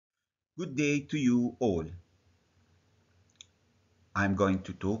Good day to you all. I'm going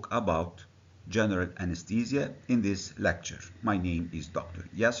to talk about general anesthesia in this lecture. My name is Dr.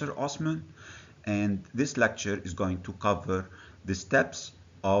 YASSER OSMAN, and this lecture is going to cover the steps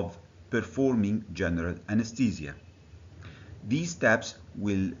of performing general anesthesia. These steps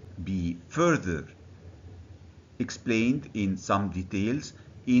will be further explained in some details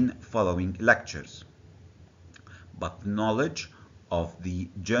in following lectures. But knowledge of the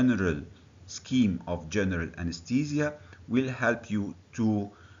general scheme of general anesthesia will help you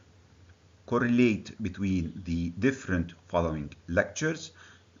to correlate between the different following lectures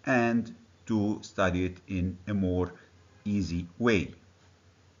and to study it in a more easy way.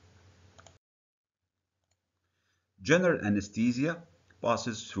 General anesthesia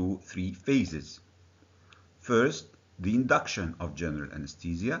passes through three phases. First, the induction of general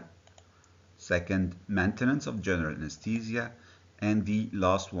anesthesia. Second, maintenance of general anesthesia. And the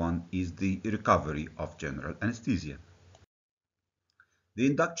last one is the recovery of general anesthesia. The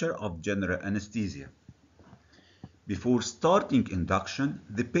induction of general anesthesia. Before starting induction,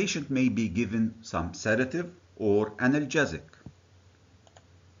 the patient may be given some sedative or analgesic.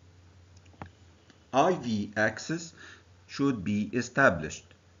 IV access should be established.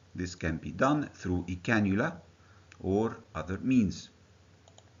 This can be done through a cannula or other means.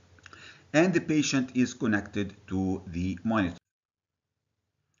 And the patient is connected to the monitor.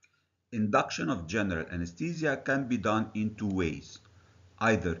 Induction of general anesthesia can be done in two ways.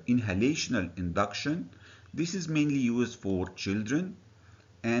 Either inhalational induction, this is mainly used for children,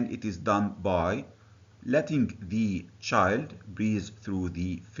 and it is done by letting the child breathe through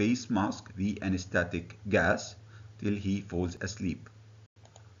the face mask, the anesthetic gas, till he falls asleep.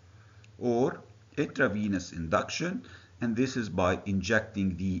 Or intravenous induction, and this is by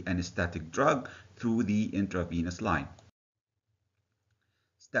injecting the anesthetic drug through the intravenous line.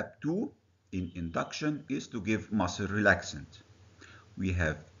 Step 2 in induction is to give muscle relaxant. We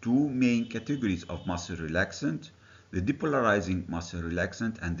have two main categories of muscle relaxant: the depolarizing muscle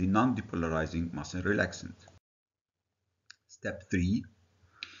relaxant and the non-depolarizing muscle relaxant. Step 3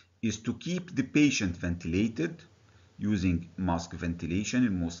 is to keep the patient ventilated using mask ventilation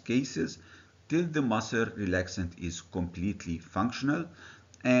in most cases till the muscle relaxant is completely functional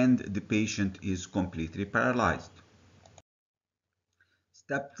and the patient is completely paralyzed.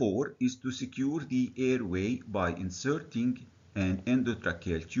 Step 4 is to secure the airway by inserting an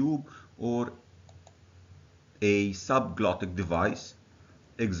endotracheal tube or a subglottic device,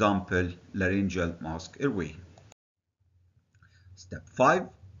 example laryngeal mask airway. Step 5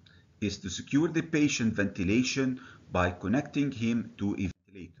 is to secure the patient ventilation by connecting him to a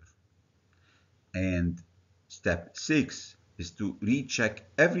ventilator. And step 6 is to recheck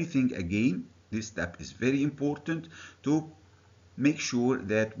everything again. This step is very important to make sure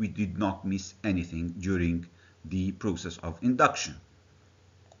that we did not miss anything during the process of induction.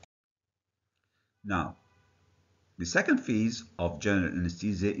 Now, the second phase of general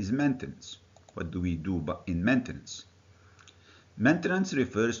anesthesia is maintenance. What do we do in maintenance? Maintenance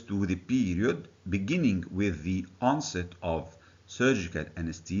refers to the period beginning with the onset of surgical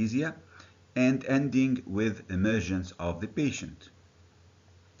anesthesia and ending with emergence of the patient.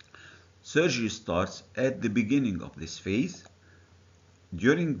 Surgery starts at the beginning of this phase.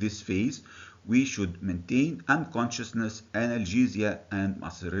 During this phase, we should maintain unconsciousness, analgesia, and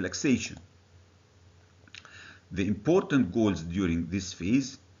muscle relaxation. The important goals during this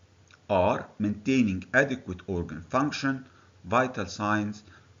phase are maintaining adequate organ function, vital signs,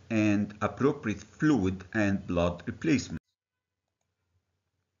 and appropriate fluid and blood replacement.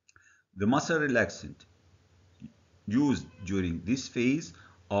 The muscle relaxant used during this phase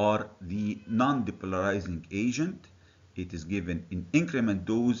are the non-depolarizing agent. It is given in increment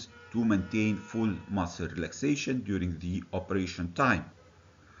dose to maintain full muscle relaxation during the operation time.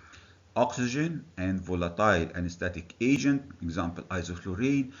 Oxygen and volatile anesthetic agent, example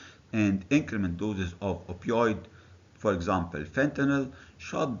isoflurane, and increment doses of opioid, for example fentanyl,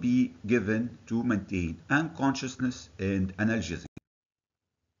 should be given to maintain unconsciousness and analgesia.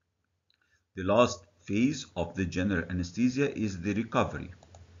 The last phase of the general anesthesia is the recovery.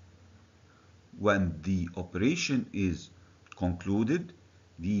 When the operation is concluded,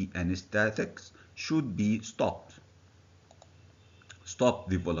 the anesthetics should be stopped. Stop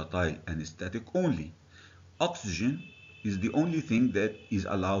the volatile anesthetic only. Oxygen is the only thing that is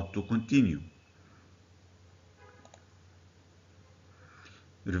allowed to continue.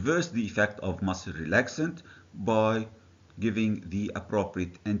 Reverse the effect of muscle relaxant by giving the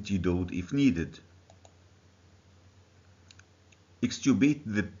appropriate antidote if needed. Extubate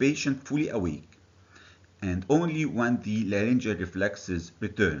the patient fully awake and only when the laryngeal reflexes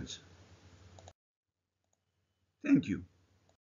returns. Thank you.